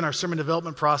 who sits in our sermon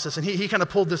development process, and he kind of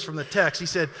pulled this from the text. He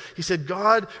said,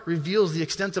 God reveals the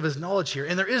extent of his knowledge here,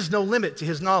 and there is no limit to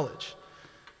his knowledge.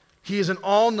 He is an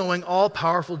all-knowing,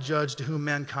 all-powerful judge to whom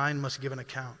mankind must give an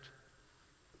account.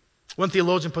 One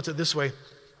theologian puts it this way,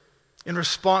 in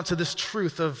response to this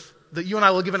truth of that you and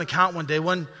I will give an account one day.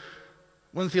 One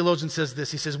theologian says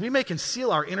this. He says, we may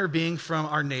conceal our inner being from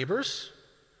our neighbors,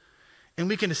 and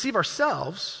we can deceive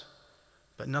ourselves,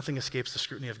 but nothing escapes the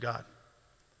scrutiny of God.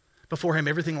 Before him,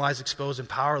 everything lies exposed and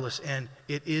powerless, and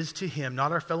it is to him,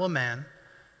 not our fellow man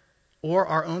or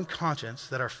our own conscience,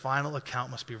 that our final account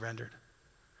must be rendered.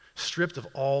 Stripped of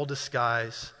all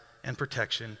disguise and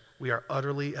protection, we are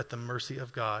utterly at the mercy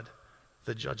of God,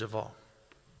 the judge of all.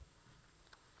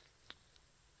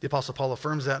 The Apostle Paul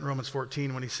affirms that in Romans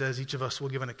 14 when he says each of us will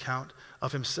give an account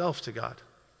of himself to God.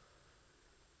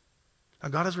 Now,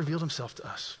 God has revealed himself to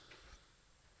us.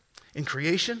 In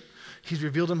creation, he's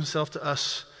revealed himself to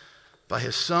us by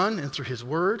his Son and through his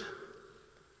word.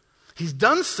 He's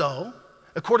done so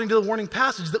according to the warning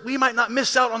passage that we might not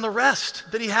miss out on the rest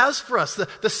that he has for us,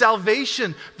 the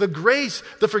salvation, the grace,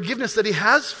 the forgiveness that he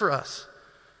has for us.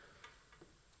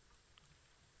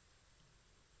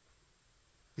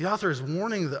 The author is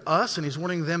warning us, and he's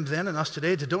warning them then and us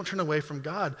today to don't turn away from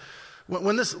God.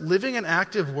 When this living and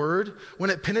active word,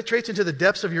 when it penetrates into the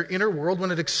depths of your inner world,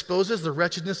 when it exposes the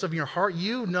wretchedness of your heart,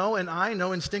 you know and I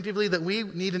know instinctively that we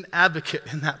need an advocate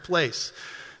in that place.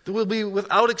 That we'll be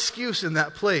without excuse in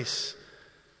that place.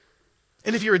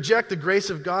 And if you reject the grace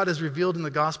of God as revealed in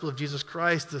the gospel of Jesus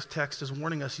Christ, this text is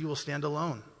warning us you will stand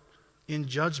alone in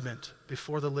judgment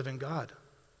before the living God.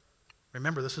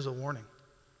 Remember, this is a warning.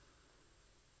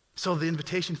 So the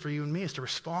invitation for you and me is to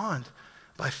respond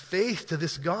by faith to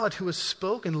this God who has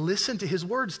spoken. Listen to his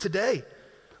words today.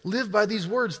 Live by these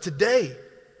words today.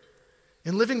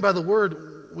 In living by the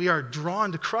word, we are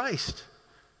drawn to Christ.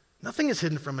 Nothing is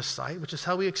hidden from his sight, which is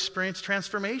how we experience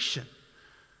transformation.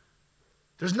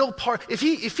 There's no part. If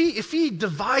he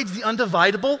divides the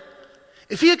undividable,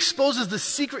 if he exposes the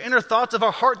secret inner thoughts of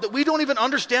our heart that we don't even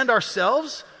understand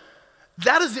ourselves,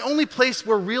 that is the only place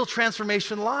where real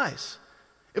transformation lies.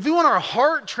 If we want our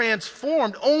heart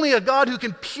transformed, only a God who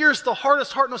can pierce the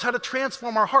hardest heart knows how to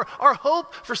transform our heart. Our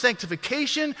hope for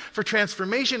sanctification, for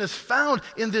transformation is found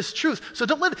in this truth. So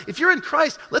don't let it, if you're in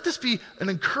Christ, let this be an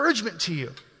encouragement to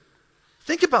you.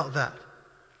 Think about that.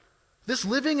 This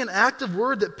living and active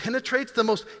word that penetrates the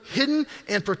most hidden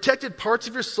and protected parts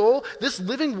of your soul, this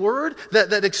living word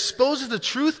that exposes the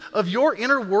truth of your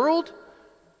inner world,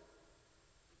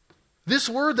 this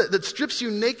word that strips you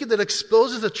naked, that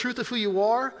exposes the truth of who you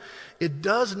are, it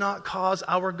does not cause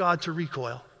our God to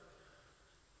recoil.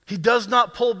 He does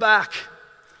not pull back.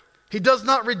 He does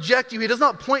not reject you. He does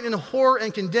not point in horror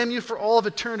and condemn you for all of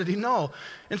eternity. No.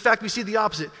 In fact, we see the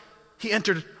opposite. He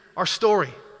entered our story.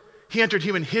 He entered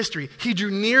human history. He drew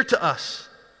near to us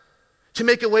to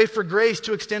make a way for grace,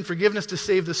 to extend forgiveness, to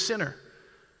save the sinner.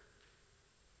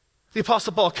 The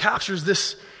Apostle Paul captures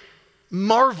this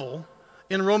marvel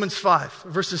in Romans 5,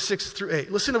 verses 6 through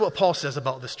 8. Listen to what Paul says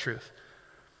about this truth.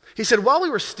 He said, while we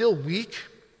were still weak,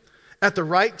 at the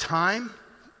right time,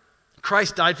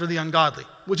 Christ died for the ungodly,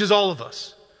 which is all of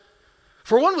us.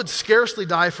 For one would scarcely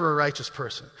die for a righteous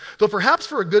person, though perhaps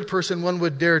for a good person one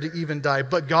would dare to even die.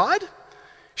 But God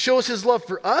shows his love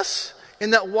for us in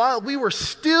that while we were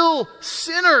still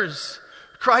sinners,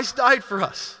 Christ died for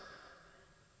us.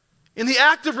 In the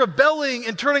act of rebelling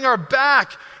and turning our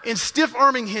back and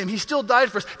stiff-arming him, he still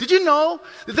died for us. Did you know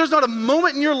that there's not a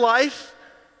moment in your life,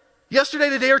 yesterday,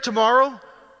 today, or tomorrow,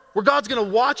 where God's going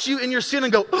to watch you in your sin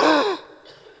and go, oh,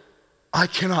 I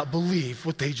cannot believe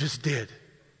what they just did.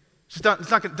 It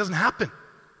doesn't happen.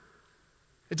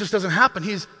 It just doesn't happen.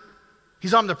 He's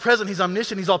omnipresent, he's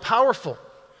omniscient, he's all-powerful.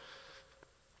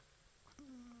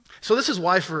 So this is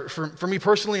why for me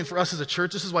personally and for us as a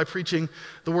church, this is why preaching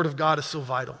the Word of God is so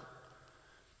vital.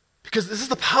 Because this is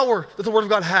the power that the Word of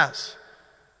God has.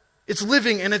 It's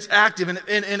living and it's active and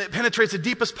it penetrates the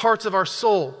deepest parts of our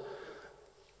soul.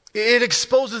 It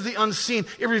exposes the unseen.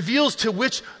 It reveals to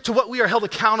what we are held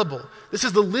accountable. This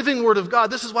is the living Word of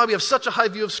God. This is why we have such a high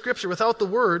view of Scripture. Without the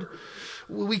Word,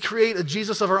 we create a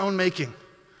Jesus of our own making,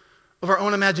 of our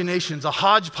own imaginations, a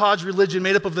hodgepodge religion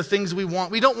made up of the things we want.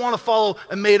 We don't want to follow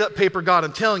a made-up paper God.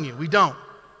 I'm telling you, we don't.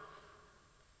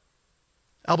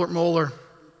 Albert Mohler,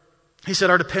 he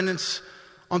said, our dependence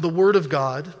on the Word of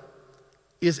God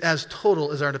is as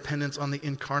total as our dependence on the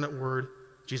incarnate Word,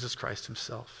 Jesus Christ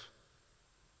himself.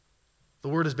 The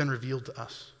Word has been revealed to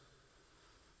us.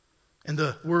 And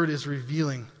the Word is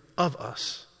revealing of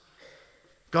us.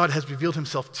 God has revealed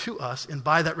himself to us, and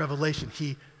by that revelation,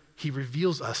 he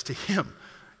reveals us to him.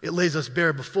 It lays us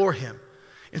bare before him.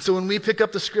 And so when we pick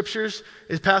up the Scriptures,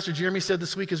 as Pastor Jeremy said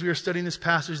this week as we were studying this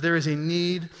passage, there is a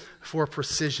need for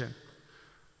precision.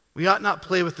 We ought not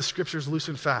play with the Scriptures loose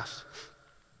and fast.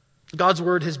 God's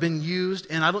Word has been used,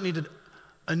 and I don't need to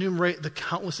enumerate the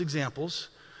countless examples.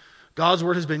 God's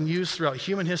Word has been used throughout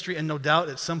human history and no doubt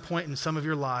at some point in some of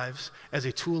your lives as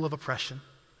a tool of oppression.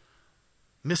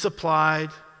 Misapplied,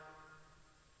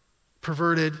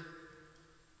 perverted,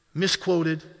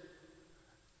 misquoted,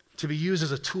 to be used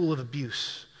as a tool of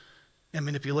abuse and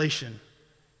manipulation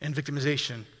and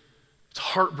victimization. It's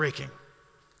heartbreaking.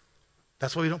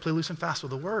 That's why we don't play loose and fast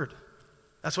with the Word.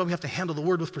 That's why we have to handle the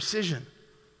Word with precision.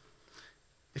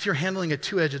 If you're handling a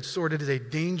two-edged sword, it is a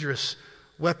dangerous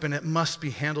weapon. It must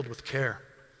be handled with care.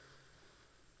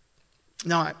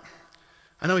 Now,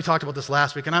 I know we talked about this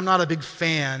last week, and I'm not a big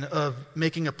fan of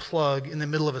making a plug in the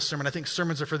middle of a sermon. I think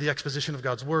sermons are for the exposition of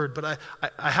God's Word, but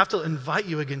I have to invite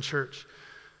you again, church.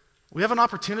 We have an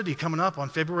opportunity coming up on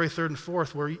February 3rd and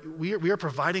 4th where we are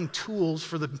providing tools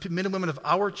for the men and women of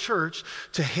our church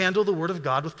to handle the Word of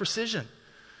God with precision.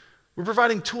 We're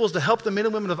providing tools to help the men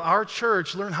and women of our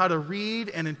church learn how to read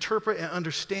and interpret and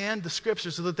understand the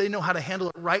Scriptures so that they know how to handle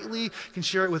it rightly, can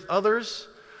share it with others.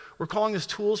 We're calling this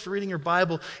Tools for Reading Your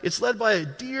Bible. It's led by a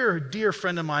dear, dear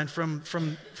friend of mine from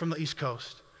the East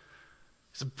Coast.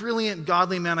 He's a brilliant,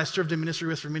 godly man I served in ministry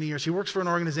with for many years. He works for an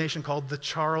organization called the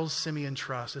Charles Simeon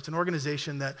Trust. It's an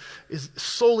organization that is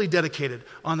solely dedicated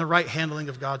on the right handling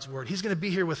of God's Word. He's going to be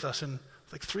here with us in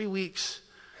like 3 weeks.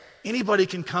 Anybody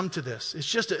can come to this.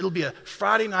 It'll be a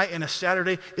Friday night and a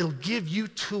Saturday. It'll give you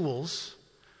tools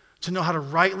to know how to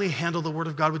rightly handle the Word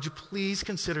of God. Would you please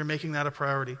consider making that a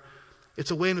priority?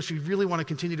 It's a way in which we really want to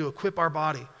continue to equip our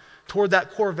body toward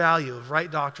that core value of right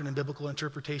doctrine and biblical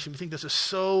interpretation. We think this is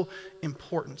so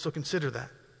important, so consider that.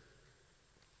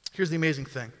 Here's the amazing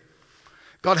thing.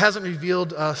 God hasn't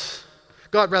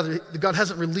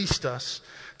released us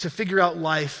to figure out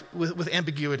life with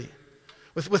ambiguity,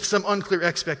 with some unclear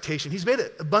expectation. He's made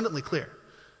it abundantly clear.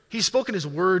 He's spoken his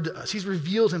word to us. He's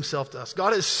revealed himself to us.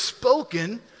 God has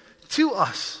spoken to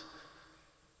us.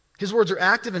 His words are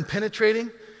active and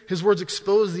penetrating. His words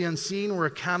expose the unseen. We're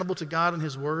accountable to God and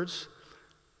his words.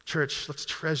 Church, let's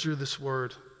treasure this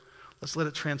word. Let's let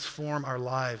it transform our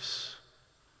lives.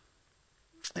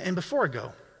 And before I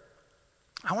go,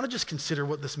 I want to just consider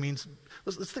what this means.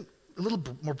 Let's think a little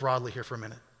more broadly here for a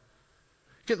minute.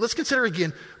 Okay, let's consider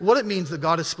again what it means that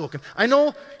God has spoken. I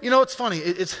know, it's funny.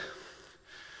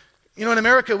 In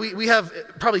America, we have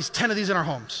probably 10 of these in our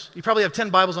homes. You probably have 10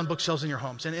 Bibles on bookshelves in your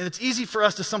homes. And it's easy for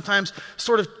us to sometimes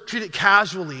sort of treat it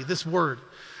casually, this word.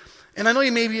 And I know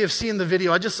you maybe have seen the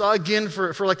video. I just saw again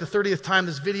for like the 30th time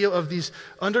this video of these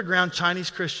underground Chinese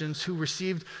Christians who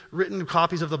received written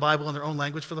copies of the Bible in their own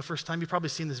language for the first time. You've probably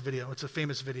seen this video. It's a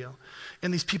famous video.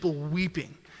 And these people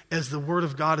weeping as the word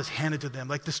of God is handed to them,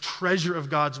 like this treasure of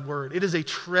God's word. It is a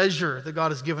treasure that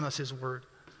God has given us his word.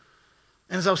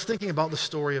 And as I was thinking about the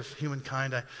story of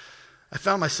humankind, I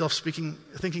found myself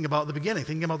thinking about the beginning,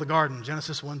 thinking about the garden,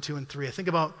 Genesis 1, 2, and 3. I think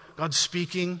about God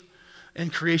speaking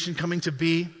and creation coming to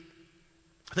be.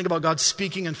 I think about God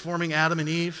speaking and forming Adam and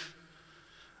Eve.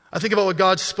 I think about what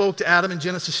God spoke to Adam in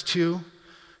Genesis 2,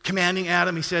 commanding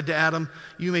Adam. He said to Adam,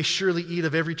 "You may surely eat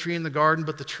of every tree in the garden,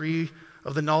 but the tree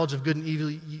of the knowledge of good and evil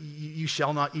you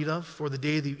shall not eat of, for the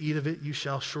day that you eat of it, you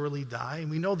shall surely die." And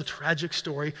we know the tragic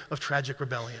story of tragic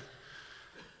rebellion.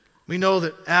 We know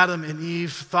that Adam and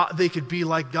Eve thought they could be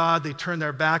like God. They turned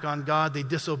their back on God. They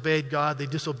disobeyed God. They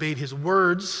disobeyed his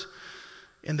words,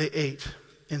 and they ate,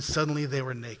 and suddenly they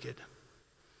were naked.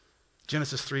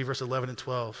 Genesis 3, verse 11 and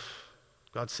 12,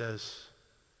 God says,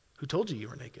 "Who told you you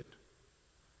were naked?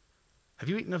 Have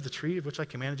you eaten of the tree of which I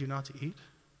commanded you not to eat?"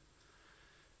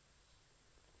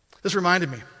 This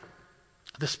reminded me,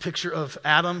 this picture of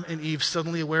Adam and Eve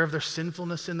suddenly aware of their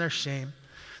sinfulness and their shame,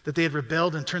 that they had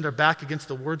rebelled and turned their back against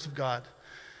the words of God,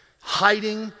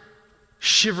 hiding,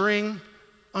 shivering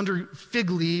under fig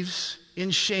leaves in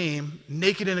shame,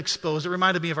 naked and exposed. It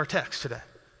reminded me of our text today.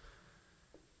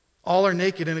 All are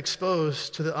naked and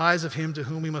exposed to the eyes of him to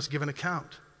whom we must give an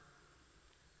account.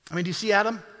 I mean, do you see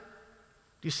Adam?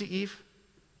 Do you see Eve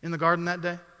in the garden that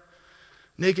day?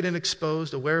 Naked and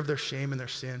exposed, aware of their shame and their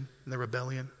sin and their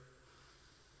rebellion.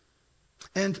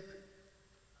 And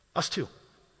us too.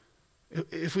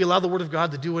 If we allow the Word of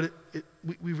God to do what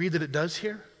we read that it does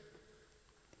here.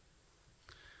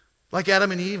 Like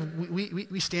Adam and Eve,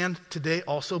 we stand today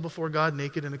also before God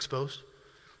naked and exposed.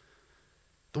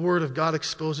 The Word of God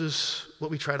exposes what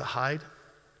we try to hide.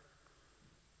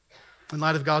 In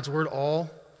light of God's Word, all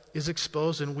is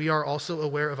exposed, and we are also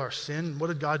aware of our sin. What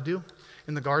did God do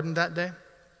in the garden that day?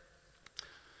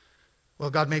 Well,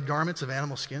 God made garments of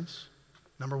animal skins,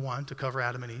 number one, to cover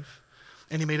Adam and Eve.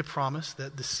 And he made a promise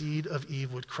that the seed of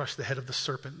Eve would crush the head of the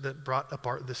serpent that brought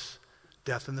apart this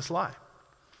death and this lie.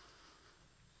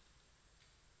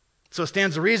 So it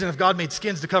stands to reason, if God made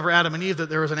skins to cover Adam and Eve, that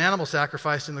there was an animal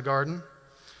sacrificed in the garden.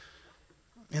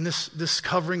 And this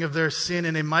covering of their sin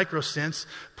in a micro sense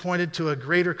pointed to a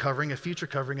greater covering, a future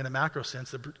covering in a macro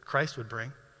sense that Christ would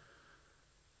bring.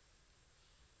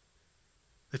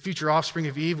 The future offspring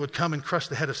of Eve would come and crush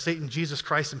the head of Satan, Jesus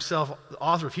Christ himself. The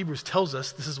author of Hebrews tells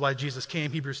us this is why Jesus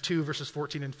came, Hebrews 2, verses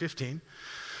 14 and 15.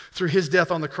 Through his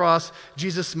death on the cross,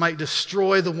 Jesus might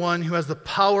destroy the one who has the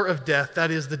power of death,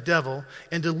 that is, the devil,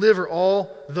 and deliver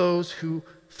all those who,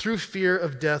 through fear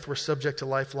of death, were subject to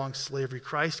lifelong slavery.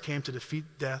 Christ came to defeat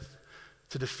death,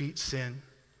 to defeat sin.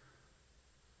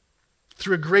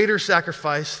 Through a greater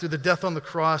sacrifice, through the death on the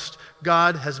cross,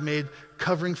 God has made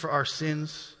covering for our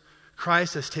sins.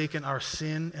 Christ has taken our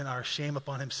sin and our shame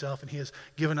upon himself, and he has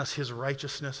given us his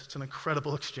righteousness. It's an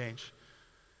incredible exchange.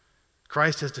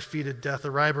 Christ has defeated death.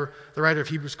 The writer of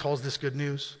Hebrews calls this good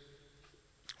news.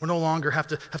 We no longer have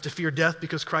to fear death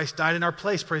because Christ died in our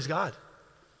place. Praise God.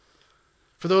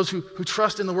 For those who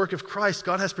trust in the work of Christ,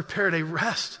 God has prepared a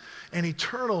rest, an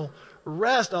eternal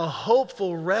rest, a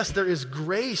hopeful rest. There is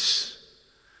grace.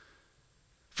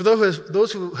 For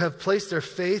those who have placed their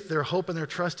faith, their hope, and their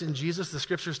trust in Jesus, the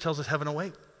Scriptures tells us heaven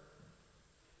awaits.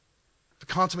 The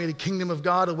consummated kingdom of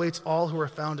God awaits all who are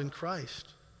found in Christ.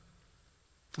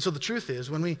 And so the truth is,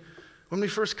 when we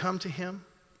first come to him,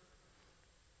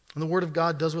 and the Word of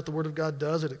God does what the Word of God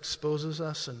does, it exposes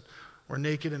us, and we're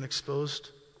naked and exposed.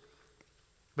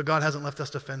 But God hasn't left us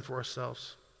to fend for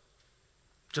ourselves.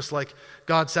 Just like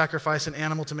God sacrificed an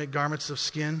animal to make garments of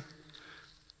skin,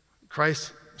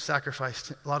 Christ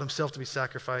allowed himself to be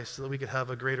sacrificed so that we could have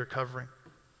a greater covering.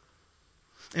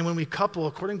 And when we couple,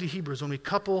 according to Hebrews, when we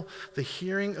couple the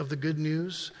hearing of the good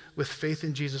news with faith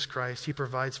in Jesus Christ, he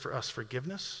provides for us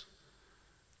forgiveness.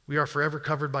 We are forever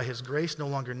covered by his grace, no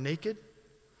longer naked,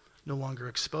 no longer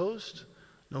exposed,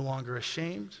 no longer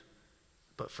ashamed,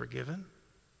 but forgiven,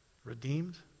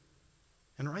 redeemed,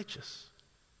 and righteous.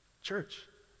 Church,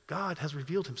 God has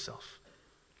revealed himself.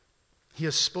 He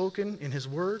has spoken in his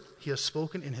word. He has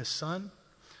spoken in his Son.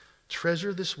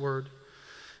 Treasure this word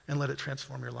and let it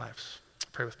transform your lives.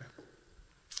 Pray with me.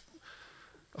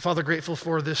 Father, grateful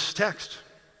for this text.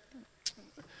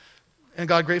 And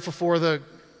God, grateful for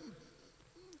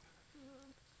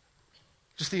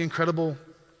just the incredible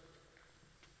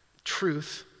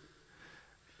truth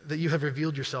that you have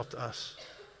revealed yourself to us.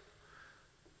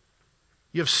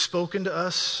 You have spoken to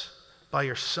us by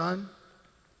your Son,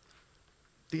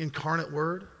 the incarnate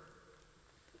Word.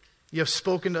 You have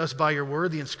spoken to us by your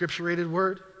Word, the inscripturated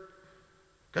Word.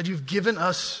 God, you've given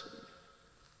us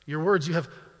your words. You have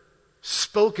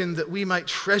spoken that we might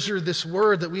treasure this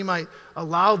Word, that we might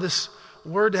allow this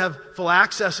Word to have full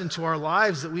access into our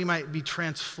lives, that we might be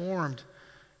transformed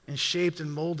and shaped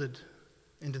and molded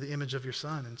into the image of your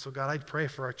Son. And so, God, I pray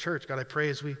for our church. God, I pray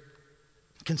as we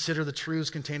consider the truths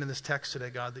contained in this text today,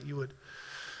 God, that you would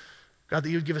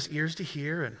give us ears to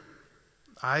hear and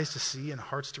eyes to see and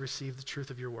hearts to receive the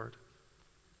truth of your word.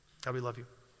 God, we love you.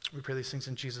 We pray these things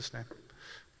in Jesus' name.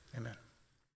 Amen.